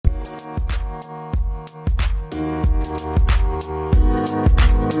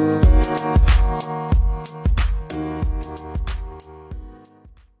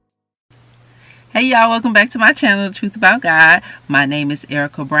y'all, welcome back to my channel, The Truth About God. My name is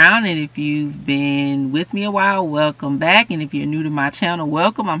Erica Brown, and if you've been with me a while, welcome back. And if you're new to my channel,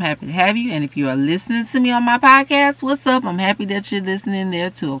 welcome. I'm happy to have you. And if you are listening to me on my podcast, what's up? I'm happy that you're listening there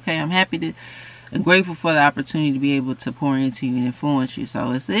too, okay? I'm happy to and grateful for the opportunity to be able to pour into you and influence you.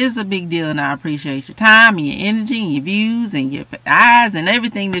 So it is a big deal, and I appreciate your time and your energy and your views and your eyes and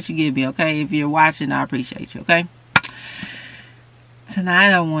everything that you give me, okay? If you're watching, I appreciate you, okay?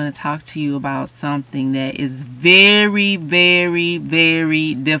 Tonight I want to talk to you about something that is very, very,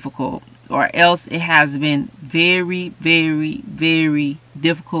 very difficult, or else it has been very, very, very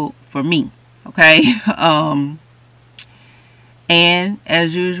difficult for me, okay? And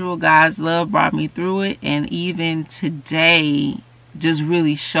as usual, God's love brought me through it, and even today just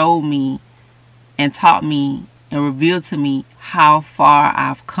really showed me and taught me and revealed to me how far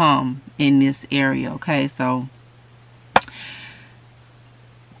I've come in this area, okay? So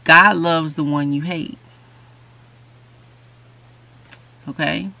God loves the one you hate.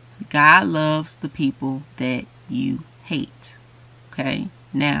 Okay? God loves the people that you hate. Okay?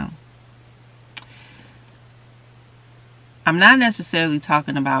 Now, I'm not necessarily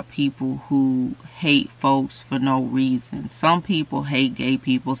talking about people who hate folks for no reason. Some people hate gay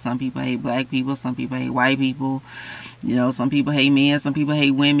people. Some people hate black people. Some people hate white people. You know, some people hate men. Some people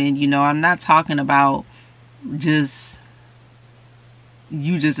hate women. You know, I'm not talking about just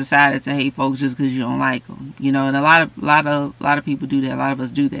you just decided to hate folks just because you don't like them, you know. And a lot of people do that. A lot of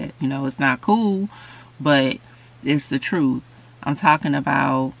us do that. You know, it's not cool, but it's the truth. I'm talking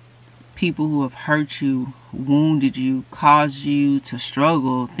about people who have hurt you, wounded you, caused you to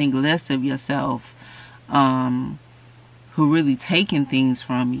struggle, think less of yourself, who really taken things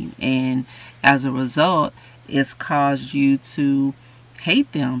from you, and as a result, it's caused you to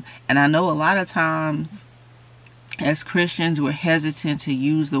hate them. And I know a lot of times, as Christians, we're hesitant to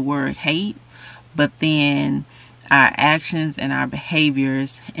use the word hate, but then our actions and our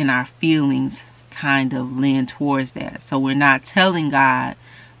behaviors and our feelings kind of lean towards that. So we're not telling God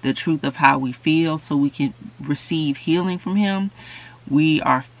the truth of how we feel so we can receive healing from Him. We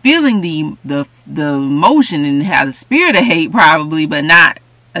are feeling the emotion and have the spirit of hate probably, but not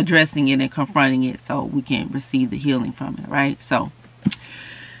addressing it and confronting it so we can receive the healing from it, right? So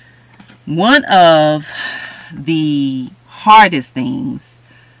one of the hardest things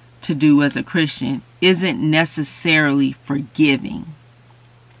to do as a Christian isn't necessarily forgiving,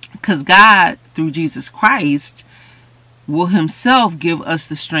 because God, through Jesus Christ, will Himself give us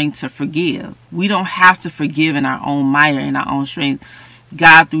the strength to forgive. We don't have to forgive in our own might or in our own strength.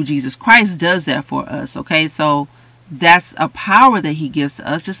 God, through Jesus Christ, does that for us, okay? So that's a power that He gives to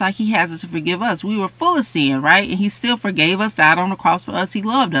us, just like He has us to forgive us. We were full of sin, right? And He still forgave us, died on the cross for us. He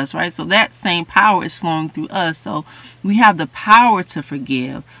loved us, right? So that same power is flowing through us. So we have the power to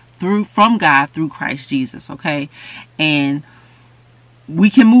forgive from God through Christ Jesus, okay? And we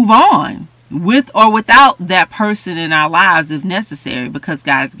can move on with or without that person in our lives if necessary, because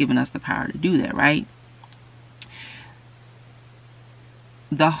God has given us the power to do that, right?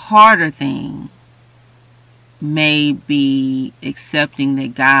 The harder thing may be accepting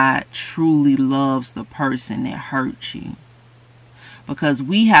that God truly loves the person that hurt you, because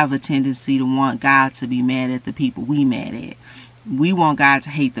we have a tendency to want God to be mad at the people we mad at. We want God to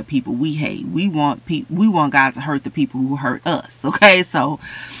hate the people we hate. We want God to hurt the people who hurt us, okay? So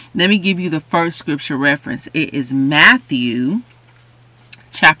let me give you the first scripture reference. It is Matthew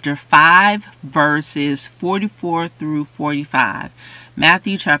chapter 5 verses 44 through 45.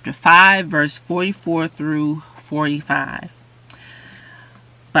 Matthew chapter 5 verse 44 through 45.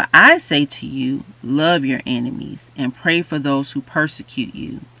 But I say to you, love your enemies and pray for those who persecute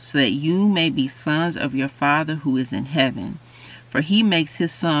you, so that you may be sons of your Father who is in heaven. For He makes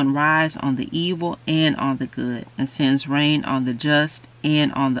His sun rise on the evil and on the good, and sends rain on the just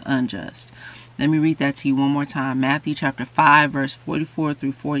and on the unjust. Let me read that to you one more time. Matthew chapter 5 verse 44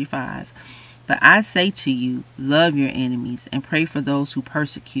 through 45. But I say to you, love your enemies and pray for those who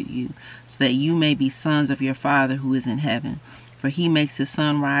persecute you, so that you may be sons of your Father who is in heaven. For He makes His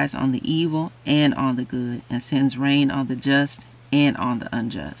sun rise on the evil and on the good, and sends rain on the just and on the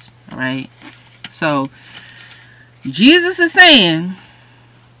unjust. All right? So Jesus is saying,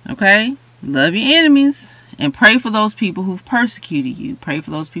 okay, love your enemies and pray for those people who've persecuted you. Pray for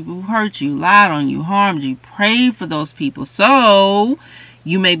those people who hurt you, lied on you, harmed you. Pray for those people so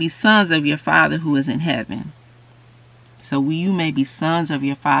you may be sons of your Father who is in heaven. So you may be sons of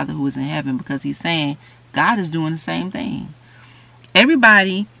your Father who is in heaven, because He's saying God is doing the same thing.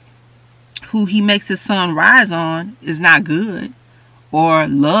 Everybody who He makes His sun rise on is not good or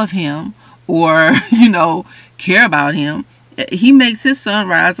love Him or, you know, care about Him. He makes His sun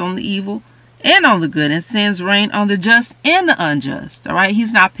rise on the evil and on the good, and sends rain on the just and the unjust. All right,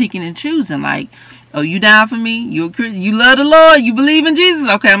 he's not picking and choosing. Like, oh, you down for me? You love the Lord? You believe in Jesus?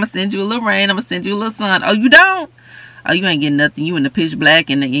 Okay, I'm gonna send you a little rain. I'm gonna send you a little sun. Oh, you don't? Oh, you ain't getting nothing. You in the pitch black,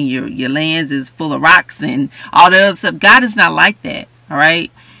 and your lands is full of rocks and all that other stuff. God is not like that. All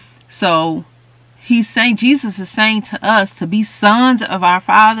right. So he's saying, Jesus is saying to us, to be sons of our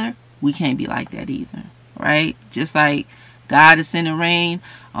Father, we can't be like that either. Right? Just like God is sending rain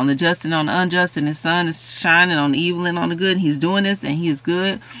on the just and on the unjust, and his sun is shining on the evil and on the good, and he's doing this, and he is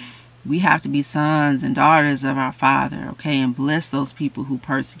good. We have to be sons and daughters of our Father, okay? And bless those people who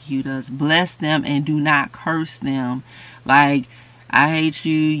persecute us. Bless them and do not curse them. Like, I hate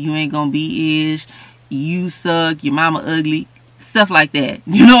you, you ain't gonna be ish, you suck, your mama ugly, stuff like that.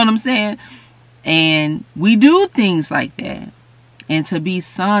 You know what I'm saying? And we do things like that. And to be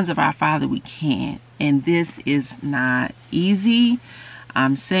sons of our Father, we can't. And this is not easy.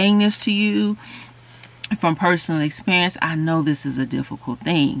 I'm saying this to you from personal experience. I know this is a difficult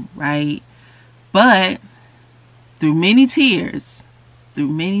thing, right? But through many tears,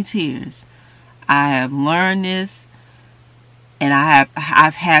 I have learned this, and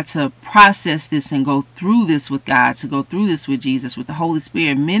I've had to process this and go through this with God, to go through this with Jesus, with the Holy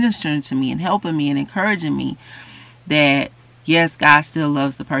Spirit ministering to me and helping me and encouraging me that yes, God still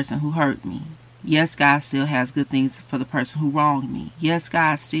loves the person who hurt me. Yes, God still has good things for the person who wronged me. Yes,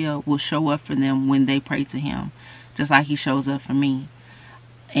 God still will show up for them when they pray to him, just like he shows up for me.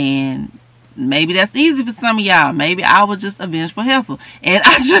 And maybe that's easy for some of y'all. Maybe I was just a vengeful heifer, and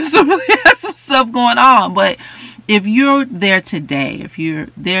I just really had some stuff going on. But if you're there today,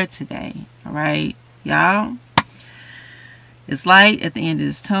 all right, y'all, it's light at the end of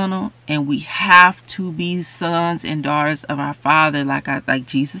this tunnel, and we have to be sons and daughters of our Father. Like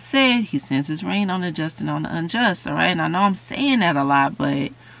Jesus said, he sends his rain on the just and on the unjust. All right, and I know I'm saying that a lot,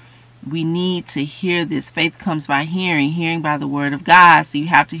 but we need to hear this. Faith comes by hearing by the word of God. So you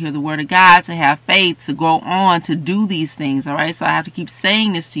have to hear the word of God to have faith, to go on to do these things. All right, so I have to keep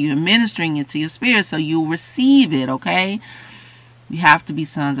saying this to you and ministering it to your spirit so you'll receive it. Okay, we have to be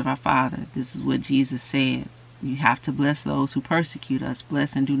sons of our Father. This is what Jesus said. You have to bless those who persecute us.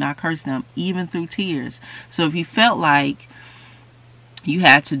 Bless and do not curse them, even through tears. So if you felt like you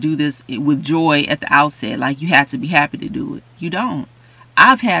had to do this with joy at the outset, like you had to be happy to do it, you don't.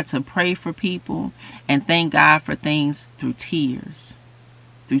 I've had to pray for people and thank God for things through tears.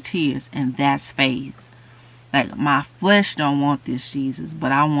 And that's faith. Like, my flesh don't want this, Jesus,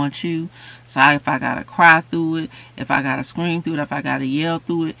 but I want you. So if I gotta cry through it, if I gotta scream through it, if I gotta yell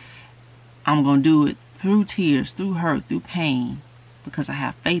through it, I'm gonna do it through tears, through hurt, through pain, because I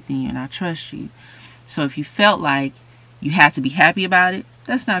have faith in you and I trust you. So if you felt like you had to be happy about it,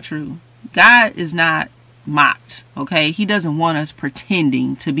 that's not true. God is not mocked, okay? He doesn't want us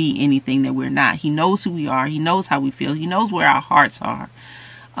pretending to be anything that we're not. He knows who we are. He knows how we feel. He knows where our hearts are.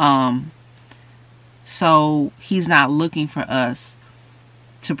 So he's not looking for us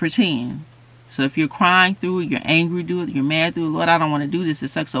to pretend. So if you're crying through it, you're angry through it, you're mad through it, Lord, I don't want to do this,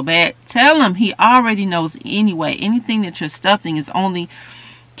 it sucks so bad, tell him. He already knows anyway. Anything that you're stuffing is only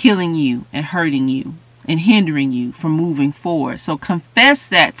killing you and hurting you and hindering you from moving forward. So confess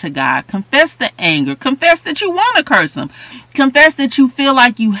that to God. Confess the anger. Confess that you want to curse him. Confess that you feel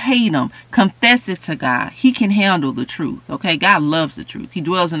like you hate him. Confess it to God. He can handle the truth, okay? God loves the truth. He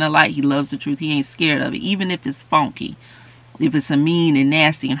dwells in the light. He loves the truth. He ain't scared of it, even if it's funky. If it's a mean and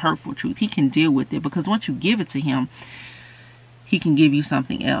nasty and hurtful truth, he can deal with it, because once you give it to him, he can give you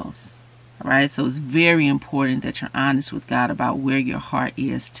something else. All right, so it's very important that you're honest with God about where your heart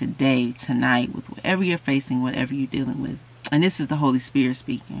is today, tonight, with whatever you're facing, whatever you're dealing with. And this is the Holy Spirit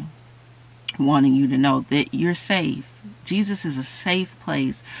speaking, wanting you to know that you're safe. Jesus is a safe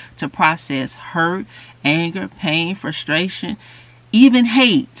place to process hurt, anger, pain, frustration, even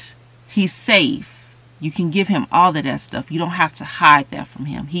hate. He's safe. You can give him all of that stuff. You don't have to hide that from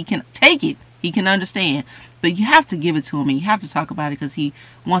him. He can take it. He can understand. But you have to give it to him, and you have to talk about it, because he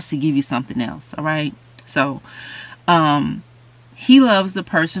wants to give you something else. All right? So, he loves the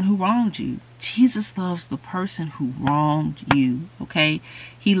person who wronged you. Jesus loves the person who wronged you. Okay?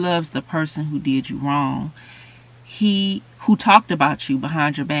 He loves the person who did you wrong. He who talked about you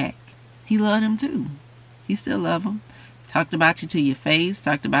behind your back. He loved him too. He still loves him. Talked about you to your face,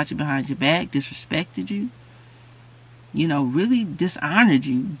 talked about you behind your back, disrespected you, you know, really dishonored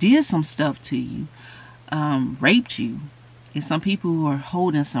you, did some stuff to you, raped you. And some people who are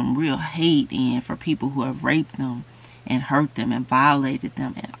holding some real hate in for people who have raped them and hurt them and violated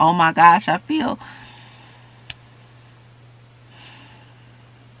them. And oh my gosh, I feel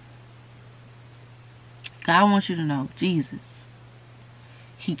God wants you to know, Jesus,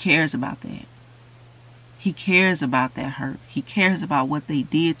 he cares about that. He cares about that hurt. He cares about what they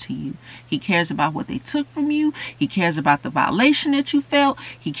did to you. He cares about what they took from you. He cares about the violation that you felt.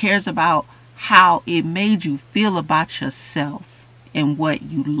 He cares about how it made you feel about yourself and what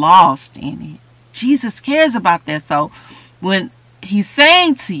you lost in it. Jesus cares about that. So when he's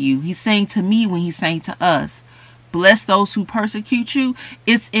saying to you, he's saying to me when he's saying to us, bless those who persecute you,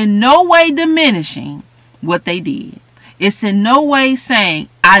 it's in no way diminishing what they did. It's in no way saying,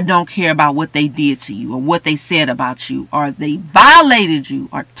 I don't care about what they did to you or what they said about you or they violated you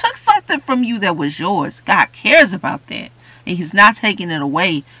or took something from you that was yours. God cares about that. And he's not taking it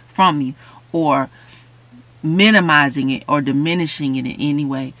away from you or minimizing it or diminishing it in any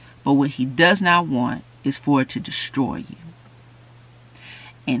way. But what he does not want is for it to destroy you.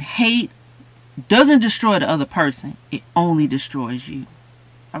 And hate doesn't destroy the other person. It only destroys you.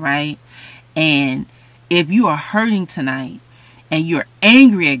 All right? And if you are hurting tonight and you're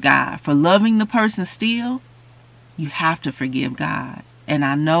angry at God for loving the person still, you have to forgive God. And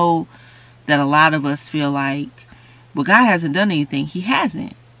I know that a lot of us feel like, well, God hasn't done anything. He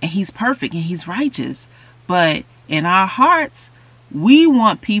hasn't. And he's perfect and he's righteous. But in our hearts, we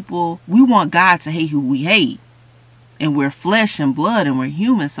want God to hate who we hate. And we're flesh and blood and we're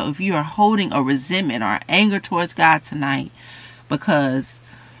human. So if you are holding a resentment or anger towards God tonight because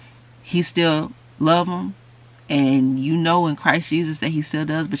he still love them and you know in Christ Jesus that he still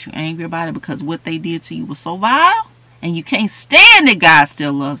does, but you're angry about it because what they did to you was so vile and you can't stand that God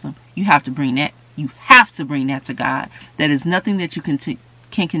still loves them, you have to bring that to God. That is nothing that you can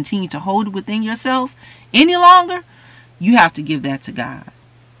continue to hold within yourself any longer. You have to give that to God.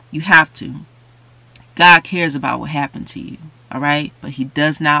 You have to. God cares about what happened to you, all right? But he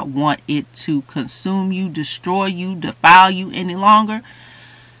does not want it to consume you, destroy you, defile you any longer.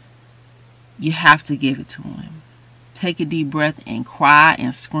 You have to give it to him. Take a deep breath and cry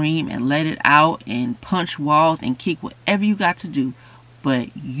and scream and let it out and punch walls and kick whatever you got to do.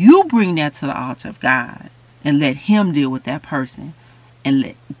 But you bring that to the altar of God and let him deal with that person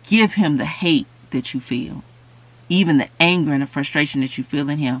and give him the hate that you feel. Even the anger and the frustration that you feel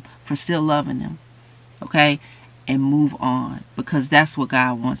in him for still loving him. Okay? And move on. Because that's what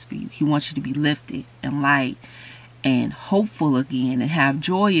God wants for you. He wants you to be lifted and light and hopeful again and have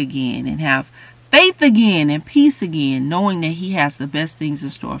joy again and have faith again and peace again, knowing that he has the best things in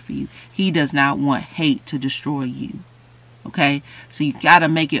store for you. He does not want hate to destroy you. Okay? So you got to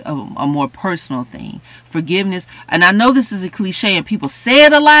make it a more personal thing. Forgiveness. And I know this is a cliche and people say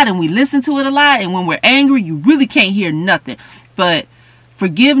it a lot and we listen to it a lot. And when we're angry, you really can't hear nothing. But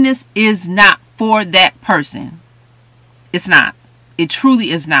forgiveness is not for that person. It's not. It truly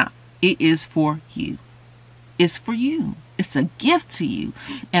is not. It is for you. It's for you. It's a gift to you.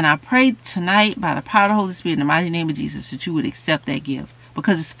 And I pray tonight by the power of the Holy Spirit in the mighty name of Jesus that you would accept that gift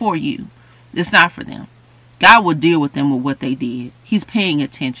because it's for you. It's not for them. God will deal with them with what they did. He's paying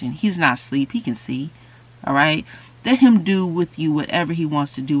attention. He's not asleep. He can see. All right? Let him do with you whatever he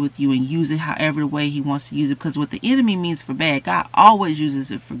wants to do with you and use it however way he wants to use it. Because what the enemy means for bad, God always uses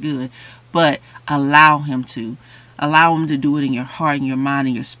it for good. But allow him to. Allow him to do it in your heart, in your mind,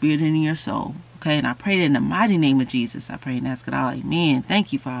 in your spirit, and in your soul. Okay, and I pray that in the mighty name of Jesus. I pray and ask it all. Amen.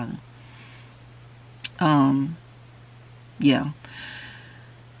 Thank you, Father. Yeah.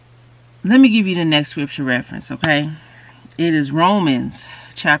 Let me give you the next scripture reference, okay? It is Romans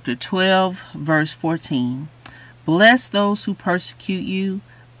chapter 12, verse 14. Bless those who persecute you.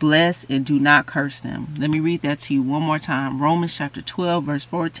 Bless and do not curse them. Let me read that to you one more time. Romans chapter 12, verse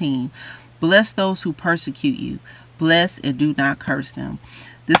 14. Bless those who persecute you. Bless and do not curse them.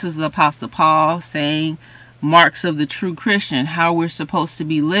 This is the Apostle Paul saying marks of the true Christian, how we're supposed to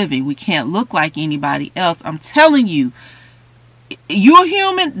be living. We can't look like anybody else. I'm telling you, you're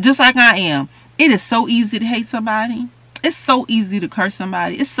human just like I am. It is so easy to hate somebody. It's so easy to curse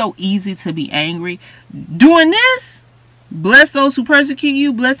somebody. It's so easy to be angry. Doing this, bless those who persecute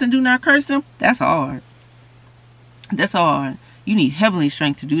you, bless and do not curse them, that's hard. That's hard. You need heavenly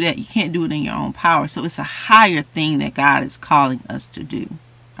strength to do that. You can't do it in your own power. So it's a higher thing that God is calling us to do.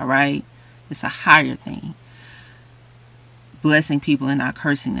 All right? It's a higher thing. Blessing people and not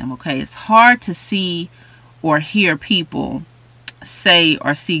cursing them. Okay? It's hard to see or hear people say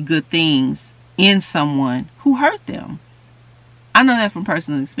or see good things in someone who hurt them. I know that from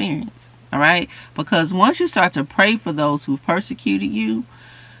personal experience. All right? Because once you start to pray for those who persecuted you,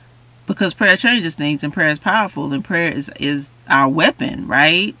 because prayer changes things and prayer is powerful and prayer is our weapon,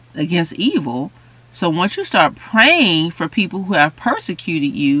 right? Against evil. So once you start praying for people who have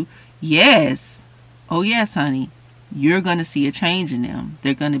persecuted you, yes, oh yes, honey, you're going to see a change in them.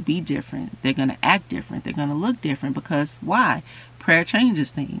 They're going to be different. They're going to act different. They're going to look different because why? Prayer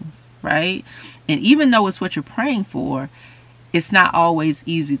changes things. right? And even though it's what you're praying for, it's not always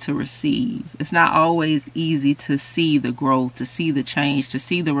easy to receive. It's not always easy to see the growth, to see the change, to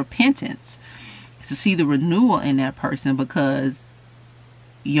see the repentance, to see the renewal in that person, because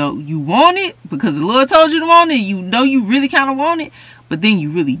you want it because the Lord told you to want it. You know you really kind of want it, but then you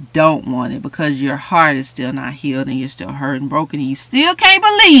really don't want it because your heart is still not healed and you're still hurt and broken, and you still can't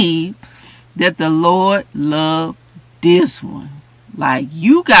believe that the Lord loved this one. Like,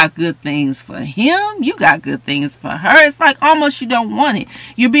 you got good things for him, you got good things for her. It's like almost you don't want it.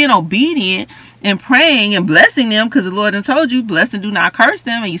 You're being obedient and praying and blessing them because the Lord done told you, bless and do not curse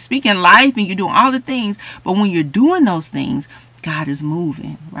them, and you're speaking life and you're doing all the things. But when you're doing those things, God is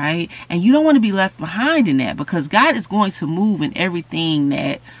moving, right? And you don't want to be left behind in that, because God is going to move in everything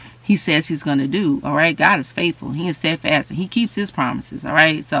that he says he's going to do, all right? God is faithful. He is steadfast, and he keeps his promises, all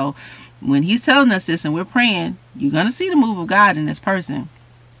right? So when he's telling us this and we're praying, you're going to see the move of God in this person.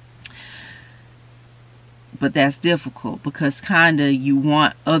 But that's difficult because kind of you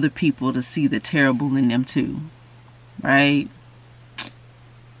want other people to see the terrible in them too, right?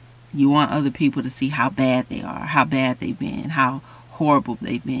 You want other people to see how bad they are, how bad they've been, how horrible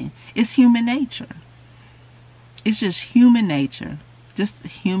they've been. It's human nature. It's just human nature. Just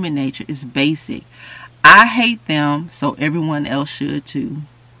human nature. It's basic. I hate them, so everyone else should too.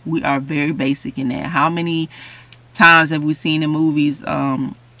 We are very basic in that. How many times have we seen in movies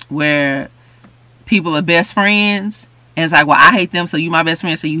where people are best friends and it's like, well, I hate them, so you my best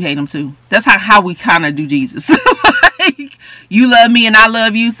friend, so you hate them too. That's how we kind of do Jesus. Like, you love me and I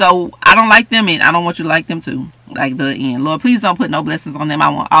love you, so I don't like them and I don't want you to like them too. Like the end. Lord, please don't put no blessings on them. I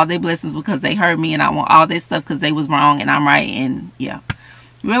want all their blessings because they hurt me, and I want all their stuff because they was wrong and I'm right. And yeah,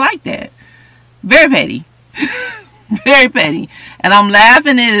 we're like that. Very petty. Very petty. And I'm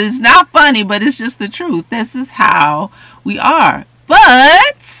laughing. It is not funny, but it's just the truth. This is how we are.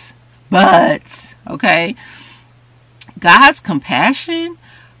 But, okay, God's compassion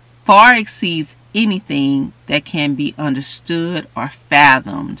far exceeds anything that can be understood or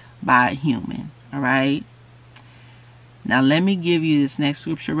fathomed by a human. All right. Now let me give you this next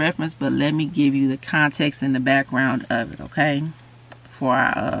scripture reference, but let me give you the context and the background of it, okay? For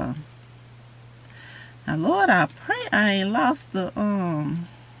our now, Lord, I pray I ain't lost the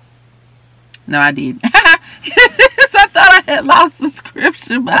no, I did. I thought I had lost the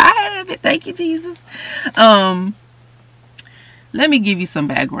scripture, but I have it. Thank you, Jesus. Let me give you some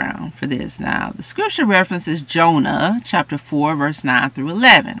background for this. Now, the scripture reference is Jonah chapter 4, verse 9 through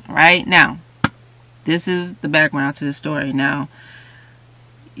 11. Right now, this is the background to the story. Now,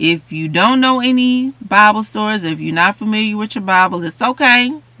 if you don't know any Bible stories, if you're not familiar with your Bible, it's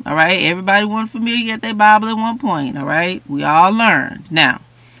okay. All right. Everybody wasn't familiar with their Bible at one point. All right. We all learned. Now,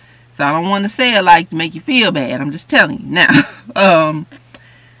 so I don't want to say it like to make you feel bad. I'm just telling you. Now,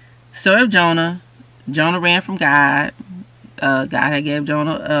 story of Jonah. Jonah ran from God. God had gave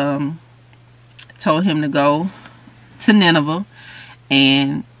Jonah, told him to go to Nineveh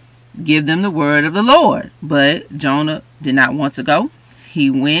and give them the word of the Lord. But Jonah did not want to go.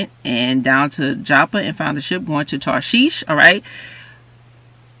 He went and down to Joppa and found a ship going to Tarshish. All right.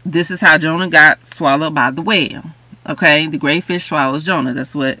 This is how Jonah got swallowed by the whale. Okay. The great fish swallows Jonah.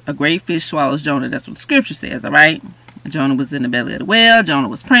 That's what a great fish swallows Jonah. That's what the scripture says. All right. Jonah was in the belly of the whale. Jonah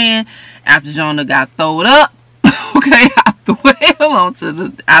was praying. After Jonah got thrown up, okay, out the whale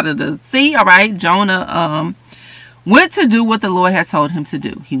out of the sea. All right. Jonah went to do what the Lord had told him to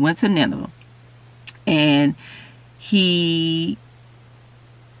do. He went to Nineveh. And he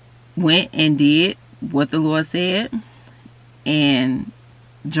went and did what the Lord said. And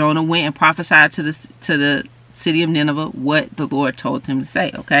Jonah went and prophesied to the city of Nineveh what the Lord told him to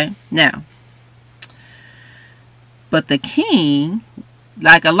say. Okay. Now, but the king,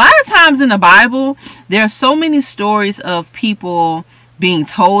 like a lot of times in the Bible, there are so many stories of people being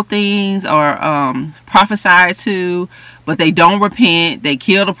told things or prophesied to, but they don't repent. They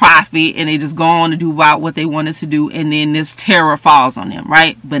kill the prophet and they just go on to do about what they wanted to do, and then this terror falls on them,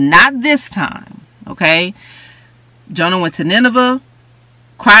 right? But not this time. Okay. Jonah went to Nineveh,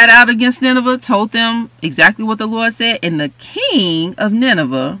 cried out against Nineveh, told them exactly what the Lord said, and the king of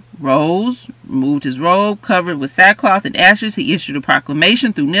Nineveh rose, removed his robe, covered with sackcloth and ashes. He issued a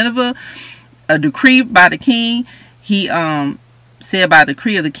proclamation through Nineveh, a decree by the king. He said, by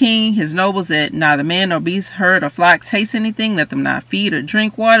decree of the king, his nobles, that neither man nor beast, herd or flock taste anything. Let them not feed or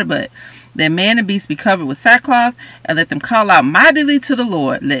drink water, but let man and beast be covered with sackcloth, and let them call out mightily to the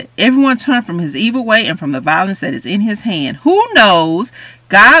Lord. Let everyone turn from his evil way and from the violence that is in his hand. Who knows?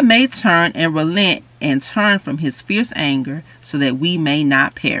 God may turn and relent and turn from his fierce anger, so that we may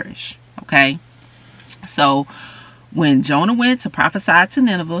not perish. Okay? So, When Jonah went to prophesy to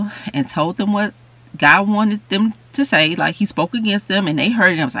Nineveh and told them what God wanted them to say, like he spoke against them, and they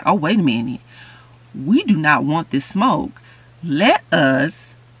heard it and was like, oh, wait a minute. We do not want this smoke. Let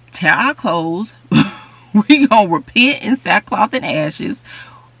us tear our clothes. We gonna repent in sackcloth and ashes.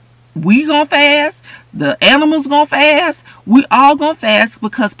 We gonna fast. The animals gonna fast. We all gonna fast,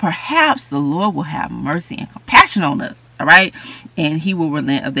 because perhaps the Lord will have mercy and compassion on us. All right, and He will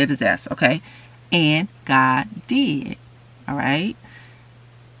relent of their disaster. Okay, and God did. All right.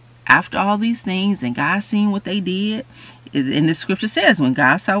 After all these things, and God seen what they did, and the scripture says, when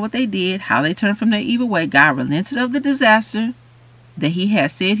God saw what they did, how they turned from their evil way, God relented of the disaster that He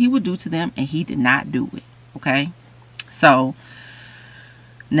had said He would do to them, and He did not do it. Okay, so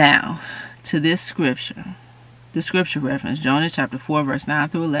now to this scripture, the scripture reference, Jonah chapter 4 verse 9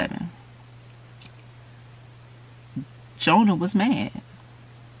 through 11. Jonah was mad.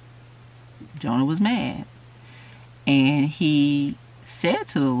 Jonah was mad, and he said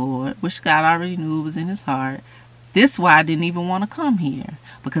to the Lord, which God already knew was in his heart, this is why I didn't even want to come here,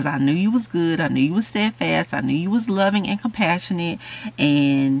 because I knew you was good, I knew you was steadfast, I knew you was loving and compassionate,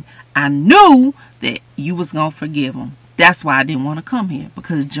 and I knew that you was going to forgive them. That's why I didn't want to come here,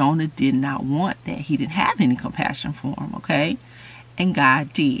 because Jonah did not want that. He didn't have any compassion for him, okay? And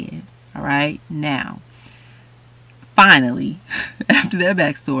God did, all right? Now, finally, after that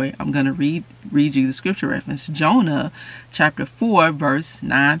backstory, I'm going to read you the scripture reference. Jonah chapter 4 verse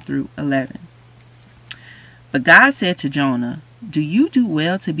 9 through 11. But God said to Jonah, do you do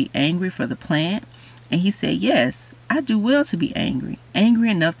well to be angry for the plant? And he said, yes, I do well to be angry, angry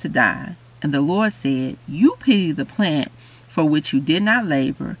enough to die. And the Lord said, you pity the plant for which you did not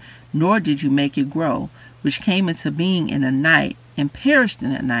labor, nor did you make it grow, which came into being in a night and perished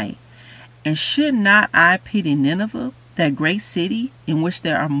in a night. And should not I pity Nineveh, that great city, in which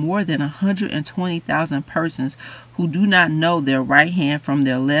there are more than 120,000 persons who do not know their right hand from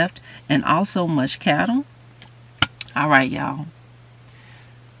their left, and also much cattle? All right, y'all.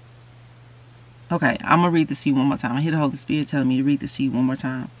 Okay, I'm going to read this to you one more time. I hear the Holy Spirit telling me to read this to you one more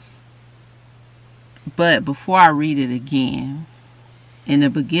time. But before I read it again, in the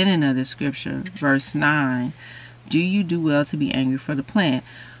beginning of the scripture, verse 9, do you do well to be angry for the plant?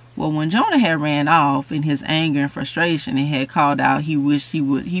 Well, when Jonah had ran off in his anger and frustration and had called out, he wished he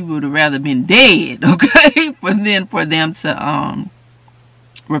would have rather been dead, okay, for them to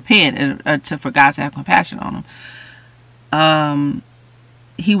repent and for God to have compassion on him.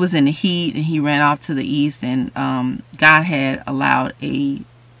 He was in the heat, and he ran off to the east, and God had allowed a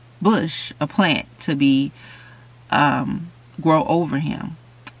bush, a plant, to be grow over him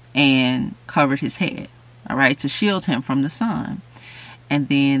and covered his head, all right, to shield him from the sun. And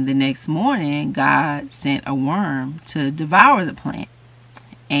then the next morning, God sent a worm to devour the plant,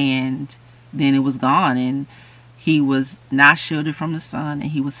 and then it was gone, and he was not shielded from the sun,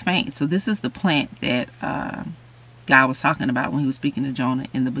 and he was faint. So this is the plant that God was talking about when he was speaking to Jonah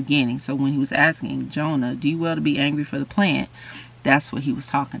in the beginning. So when he was asking Jonah, do you well to be angry for the plant? That's what he was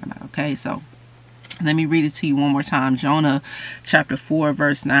talking about, okay? So let me read it to you one more time. Jonah chapter 4,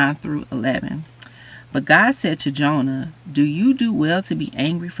 verse 9 through 11. But God said to Jonah, do you do well to be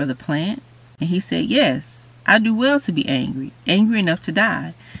angry for the plant? And he said, yes, I do well to be angry, angry enough to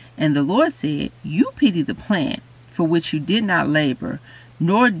die. And the Lord said, you pity the plant for which you did not labor,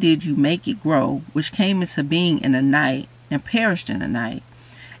 nor did you make it grow, which came into being in a night and perished in a night.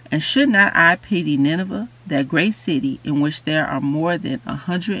 And should not I pity Nineveh, that great city, in which there are more than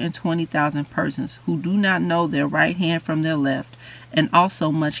 120,000 persons who do not know their right hand from their left, and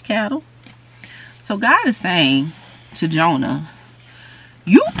also much cattle? So God is saying to Jonah,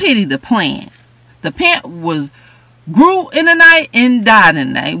 you pity the plant. The plant grew in the night and died in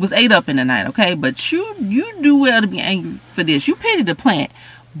the night. It was ate up in the night, okay? But you do well to be angry for this. You pity the plant,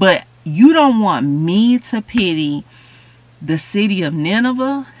 but you don't want me to pity the city of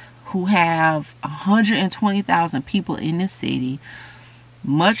Nineveh, who have 120,000 people in this city,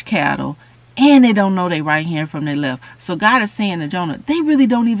 much cattle, and they don't know their right hand from their left. So God is saying to Jonah, they really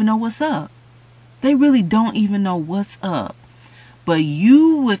don't even know what's up. They really don't even know what's up. But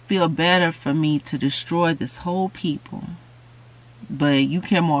you would feel better for me to destroy this whole people. But you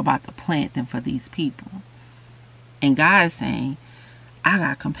care more about the plant than for these people. And God is saying, I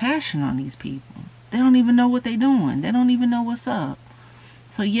got compassion on these people. They don't even know what they're doing. They don't even know what's up.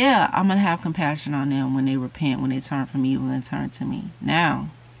 So yeah, I'm going to have compassion on them when they repent, when they turn from evil and turn to me. Now,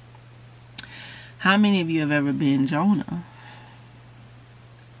 how many of you have ever been Jonah?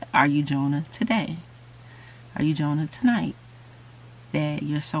 Are you Jonah today? Are you Jonah tonight? That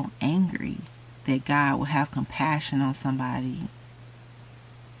you're so angry that God will have compassion on somebody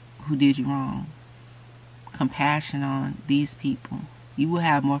who did you wrong. compassion on these people. You will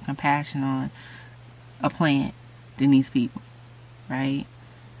have more compassion on a plant than these people, right?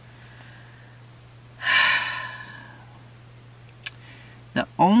 The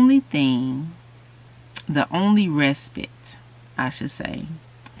only respite, I should say,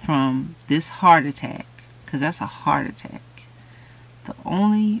 from this heart attack, because that's a heart attack, the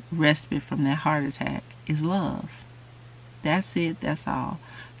only respite from that heart attack is love. That's it, that's all.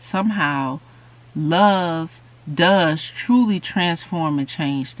 Somehow, love does truly transform and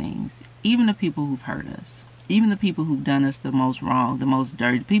change things. Even the people who've hurt us, even the people who've done us the most wrong, the most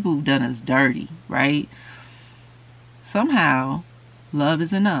dirty, people who've done us dirty, right? Somehow, love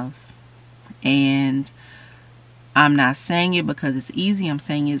is enough. And I'm not saying it because it's easy. I'm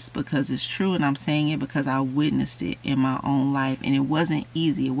saying it because it's true. And I'm saying it because I witnessed it in my own life. And it wasn't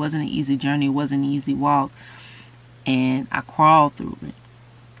easy. It wasn't an easy journey. It wasn't an easy walk. And I crawled through it.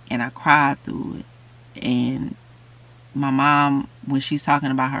 And I cried through it. And my mom, when she's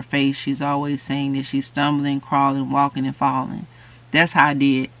talking about her faith, she's always saying that she's stumbling, crawling, walking, and falling. That's how I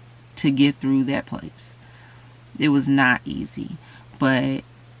did to get through that place. It was not easy. But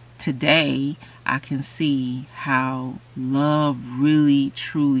today, I can see how love really,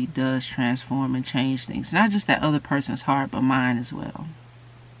 truly does transform and change things. Not just that other person's heart, but mine as well.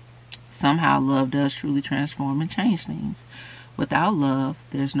 Somehow, love does truly transform and change things. Without love,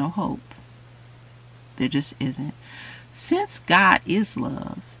 there's no hope. There just isn't. Since God is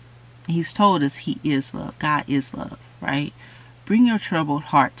love, He's told us He is love. God is love, right? Bring your troubled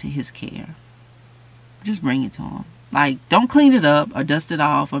heart to His care. Just bring it to Him. Like, don't clean it up or dust it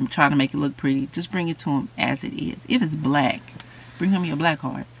off or try to make it look pretty. Just bring it to Him as it is. If it's black, bring Him your black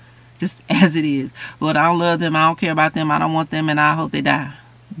heart. Just as it is. Lord, I don't love them. I don't care about them. I don't want them, and I hope they die.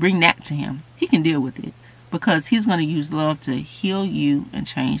 Bring that to Him. He can deal with it. Because He's going to use love to heal you and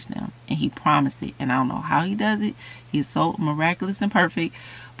change them. And He promised it. And I don't know how He does it. He is so miraculous and perfect.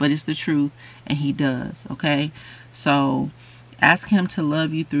 But it's the truth. And He does. Okay? So, ask Him to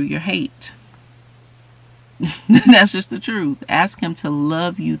love you through your hate. That's just the truth. Ask Him to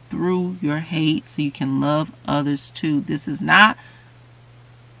love you through your hate so you can love others too. This is not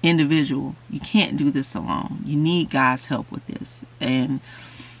individual. You can't do this alone. You need God's help with this. And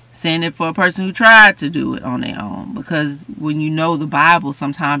saying it for a person who tried to do it on their own. Because when you know the Bible,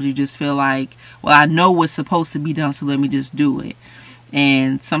 sometimes you just feel like, well, I know what's supposed to be done, so let me just do it.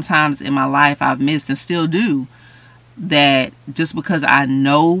 And sometimes in my life I've missed and still do that. Just because I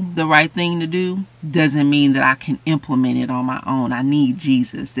know the right thing to do doesn't mean that I can implement it on my own. I need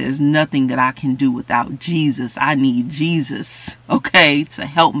Jesus. There's nothing that I can do without Jesus. I need Jesus, okay, to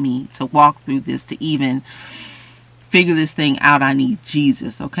help me to walk through this, to even figure this thing out. I need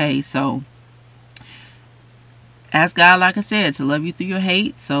Jesus, okay? So ask God, like I said, to love you through your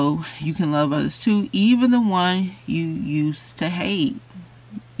hate so you can love others too, even the one you used to hate.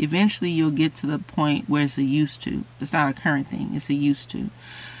 Eventually you'll get to the point where it's a used to. It's not a current thing. It's a used to.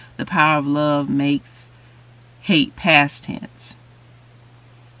 The power of love makes hate past tense.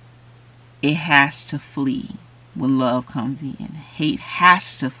 It has to flee when love comes in. Hate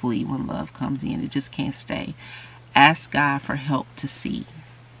has to flee when love comes in. It just can't stay. Ask God for help to see.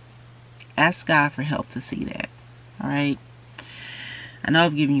 Ask God for help to see that. Alright? I know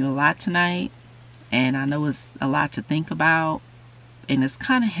I've given you a lot tonight. And I know it's a lot to think about. And it's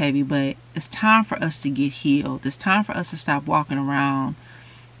kind of heavy, but it's time for us to get healed. It's time for us to stop walking around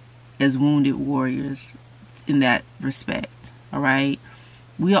as wounded warriors in that respect. Alright?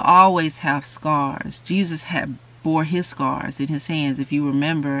 We'll always have scars. Jesus bore His scars in His hands. If you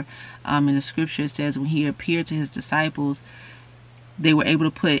remember, in the scripture it says when He appeared to His disciples, they were able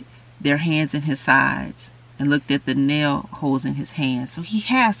to put their hands in His sides and looked at the nail holes in His hands. So He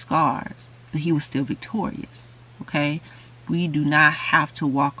has scars, but He was still victorious. Okay? We do not have to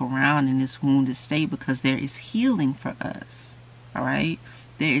walk around in this wounded state because there is healing for us. Alright?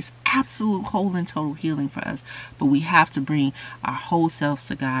 There is absolute whole and total healing for us. But we have to bring our whole selves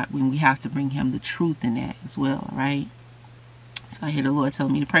to God when we have to bring Him the truth in that as well. Right? So I hear the Lord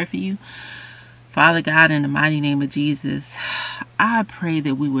telling me to pray for you. Father God, in the mighty name of Jesus, I pray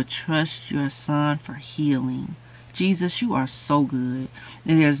that we would trust your Son for healing. Jesus, you are so good.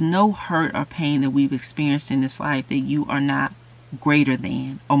 And there's no hurt or pain that we've experienced in this life that you are not greater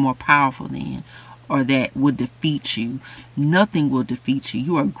than or more powerful than, or that would defeat you. Nothing will defeat you.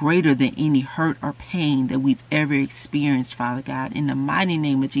 You are greater than any hurt or pain that we've ever experienced, Father God, in the mighty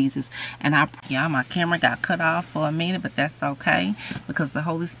name of Jesus. And my camera got cut off for a minute, but that's okay because the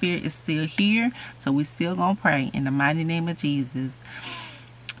Holy Spirit is still here. So we still gonna pray in the mighty name of Jesus.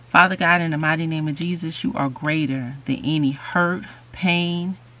 Father God, in the mighty name of Jesus, you are greater than any hurt,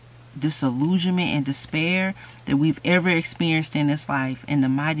 pain, disillusionment and despair that we've ever experienced in this life. In the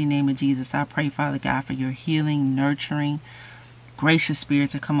mighty name of Jesus, I pray, Father God, for your healing, nurturing, gracious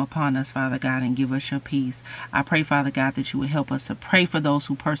spirit to come upon us, Father God, and give us your peace. I pray, Father God, that you would help us to pray for those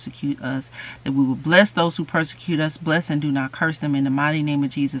who persecute us, that we will bless those who persecute us, bless and do not curse them, in the mighty name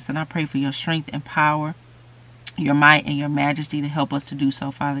of Jesus. And I pray for your strength and power, your might and your majesty to help us to do so,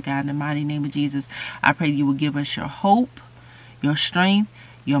 Father God. In the mighty name of Jesus, I pray you will give us your hope, your strength,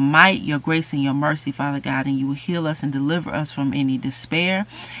 your might, your grace, and your mercy, Father God, and you will heal us and deliver us from any despair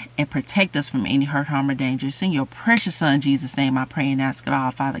and protect us from any hurt, harm, or danger. It's in your precious Son, Jesus' name, I pray and ask it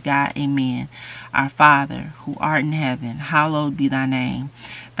all, Father God. Amen. Our Father, who art in heaven, hallowed be thy name.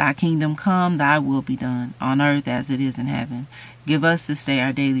 Thy kingdom come, thy will be done, on earth as it is in heaven. Give us this day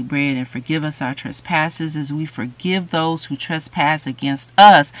our daily bread, and forgive us our trespasses as we forgive those who trespass against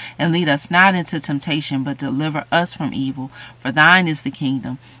us. And lead us not into temptation, but deliver us from evil. For thine is the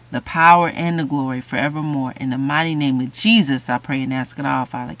kingdom, the power, and the glory forevermore. In the mighty name of Jesus, I pray and ask it all,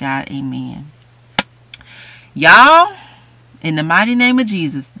 Father God. Amen. Y'all, in the mighty name of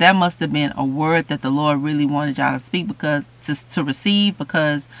Jesus, that must have been a word that the Lord really wanted y'all to speak, because to receive,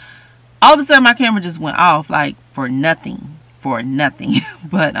 because all of a sudden my camera just went off, like for nothing.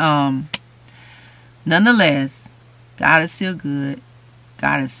 But nonetheless, God is still good.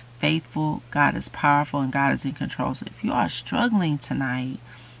 God is faithful. God is powerful, and God is in control. So if you are struggling tonight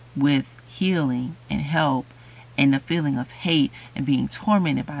with healing and help and the feeling of hate and being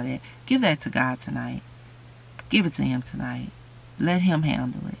tormented by that, give that to God tonight. Give it to him tonight. Let him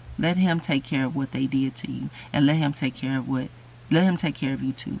handle it. Let him take care of what they did to you, and let him take care of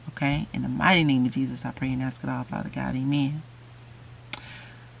you too, okay? In the mighty name of Jesus, I pray and ask it all, Father God. Amen.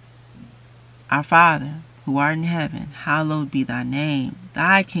 Our Father, who art in heaven, hallowed be thy name.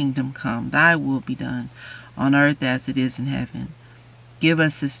 Thy kingdom come, thy will be done, on earth as it is in heaven. Give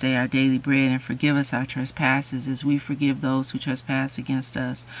us this day our daily bread, and forgive us our trespasses as we forgive those who trespass against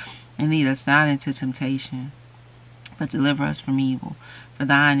us. And lead us not into temptation, but deliver us from evil. For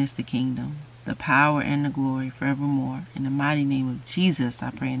thine is the kingdom, the power, and the glory forevermore. In the mighty name of Jesus,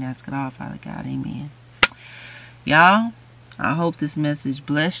 I pray and ask it all, Father God. Amen. Y'all, I hope this message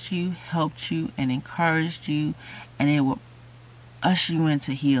blessed you, helped you, and encouraged you, and it will usher you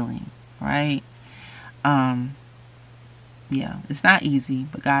into healing, right? Yeah, it's not easy,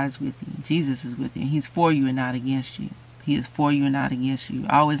 but God is with you. Jesus is with you. He's for you and not against you. He is for you and not against you.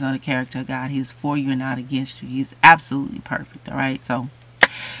 Always know the character of God. He is for you and not against you. He's absolutely perfect, all right? So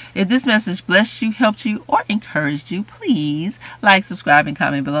if this message blessed you, helped you, or encouraged you, please like, subscribe, and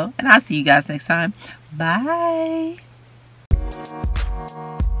comment below. And I'll see you guys next time. Bye.